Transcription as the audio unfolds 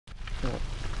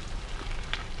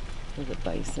There's a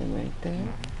bison right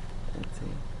there. Let's see.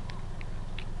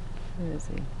 Where is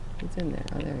he? He's in there.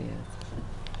 Oh, there he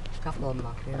is. A couple of them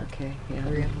up here. Okay, yeah.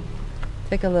 3 of them.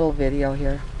 Take a little video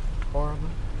here. 4 of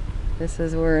them.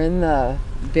 We're in the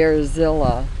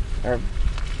Bearizona, or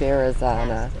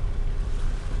Bearizona,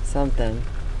 something.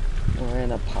 We're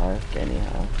in a park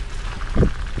anyhow.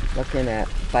 Looking at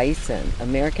bison,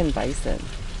 American bison.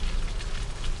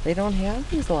 They don't have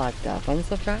these locked up. I'm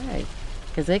surprised.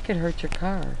 Because they could hurt your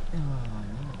car. Oh, no.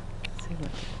 Let's see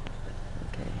what.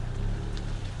 Okay.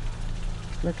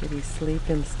 Look at he's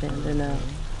sleeping, standing up.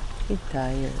 He's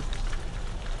tired.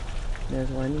 There's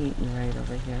one eating right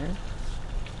over here.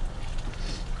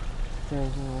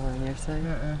 There's one on your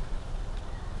side.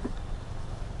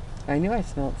 I knew I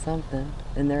smelled something.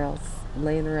 And they're all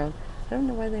laying around. I don't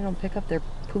know why they don't pick up their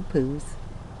poo-poos.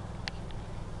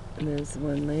 And there's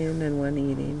one laying and one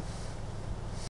eating.